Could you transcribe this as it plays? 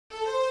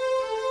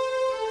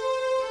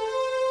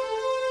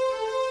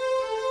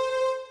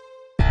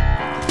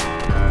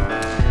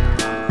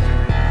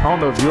don't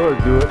know if yours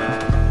do it.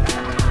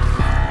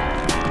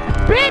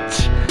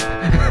 Bitch!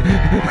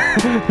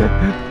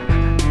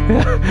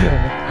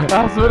 I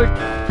swear to...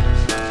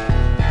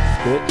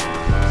 Bitch.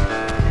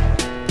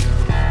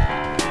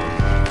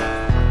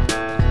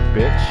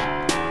 Bitch.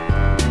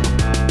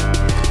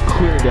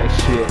 Clear that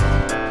shit.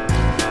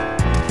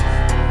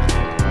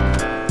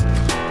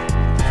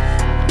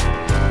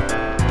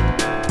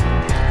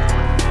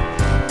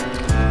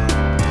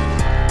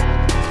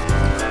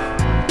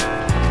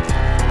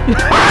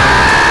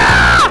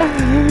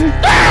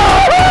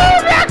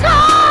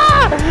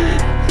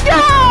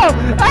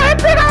 I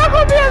didn't think I was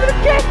gonna be able to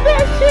catch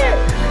that shit!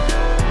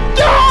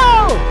 Yo!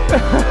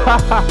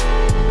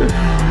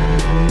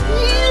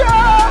 Yo!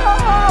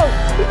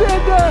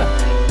 Nigga!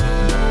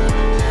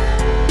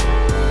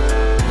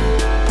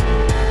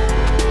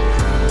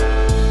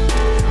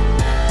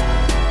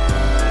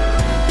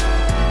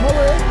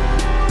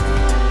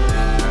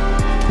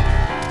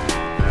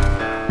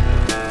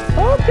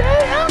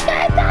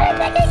 Okay,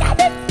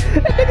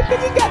 that nigga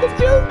think he got the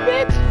juice,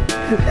 bitch!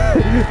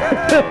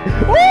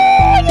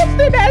 Oh, you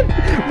see that?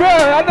 Bro, I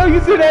know you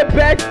see that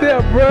back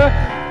step, bro.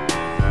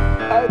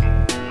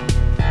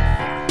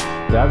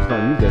 Yeah, I just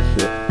don't use that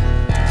shit.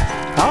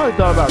 I always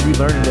thought about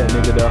relearning that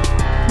nigga, though.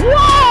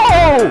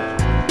 Whoa!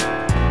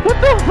 What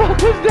the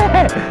fuck was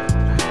that?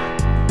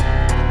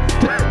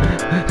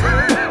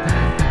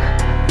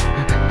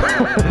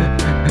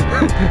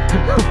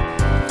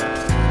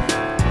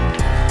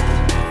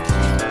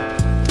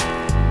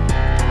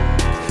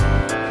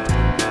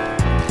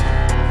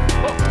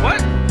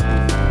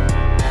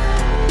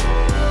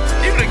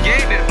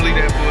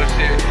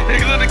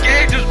 The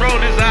game just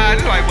rolled his eyes.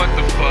 He's like, what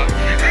the fuck?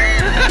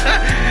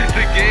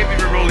 The game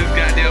even rolled his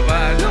goddamn eyes.